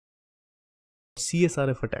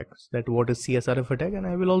CSRF attacks, that what is CSRF attack, and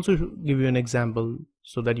I will also give you an example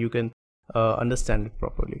so that you can understand it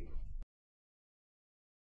properly.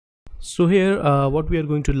 So here what we are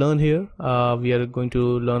going to learn here, we are going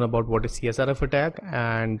to learn about what is CSRF attack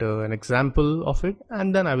and an example of it,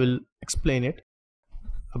 and then I will explain it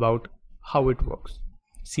about how it works.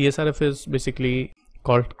 CSRF is basically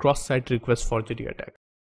called cross-site request forgery attack.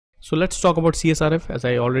 So let's talk about CSRF. As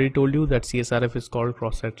I already told you that CSRF is called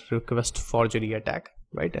cross-site request forgery attack,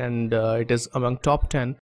 right? And it is among top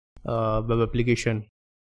 10 web application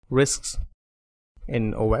risks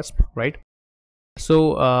in OWASP, right?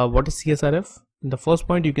 So what is CSRF? In the first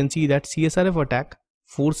point, you can see that CSRF attack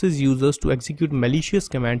forces users to execute malicious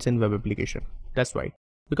commands in web application. That's right,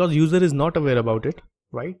 because user is not aware about it,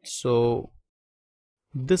 right? So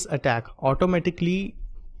this attack automatically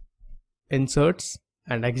inserts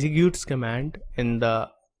and executes command in the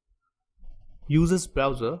user's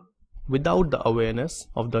browser without the awareness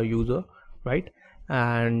of the user, right?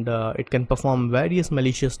 And it can perform various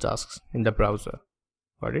malicious tasks in the browser,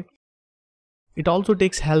 right? It also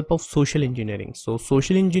takes help of social engineering. So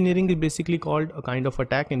social engineering is basically called a kind of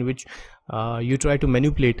attack in which you try to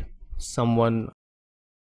manipulate someone.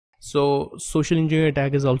 So social engineering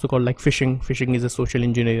attack is also called like phishing. Phishing is a social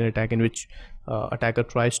engineering attack in which attacker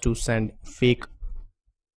tries to send fake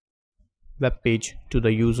web page to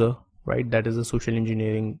the user, right? That is a social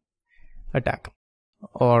engineering attack.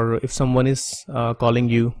 Or if someone is calling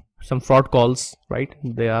you some fraud calls, right,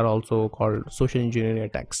 they are also called social engineering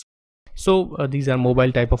attacks. So these are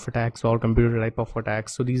mobile type of attacks or computer type of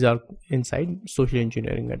attacks. So these are inside social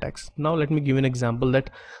engineering attacks. Now let me give an example that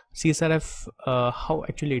CSRF, how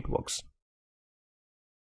actually it works.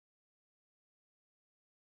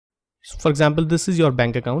 So for example, this is your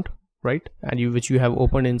bank account, right, and which you have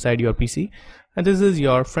opened inside your PC, and this is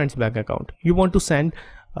your friend's bank account. You want to send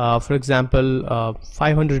for example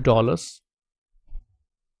 $500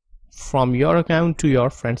 from your account to your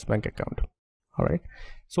friend's bank account. All right,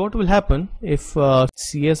 so what will happen if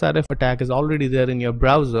CSRF attack is already there in your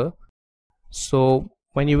browser? So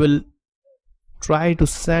when you will try to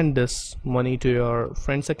send this money to your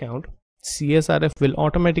friend's account, CSRF will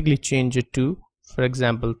automatically change it to, for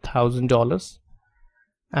example, $1,000,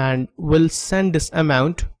 and will send this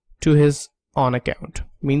amount to his own account.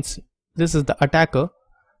 Means this is the attacker.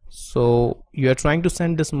 So you are trying to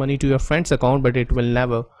send this money to your friend's account, but it will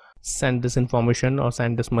never send this information or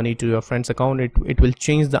send this money to your friend's account. It will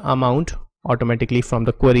change the amount automatically from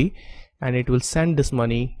the query, and it will send this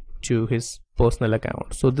money to his personal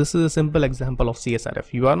account. So this is a simple example of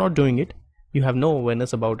CSRF. You are not doing it, you have no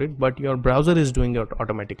awareness about it, but your browser is doing it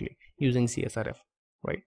automatically using CSRF,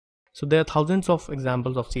 right? So there are thousands of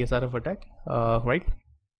examples of CSRF attack, right,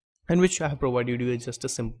 and which I have provided you is just a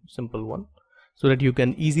simple one, so that you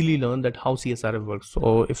can easily learn that how CSRF works.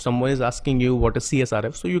 So if someone is asking you what is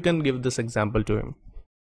CSRF, so you can give this example to him.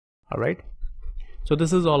 All right, so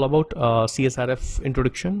this is all about CSRF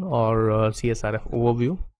introduction or CSRF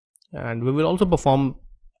overview, and we will also perform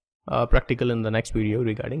practical in the next video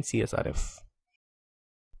regarding CSRF.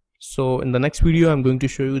 So in the next video, I'm going to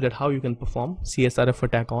show you that how you can perform CSRF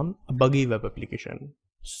attack on a buggy web application.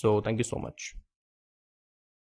 So thank you so much.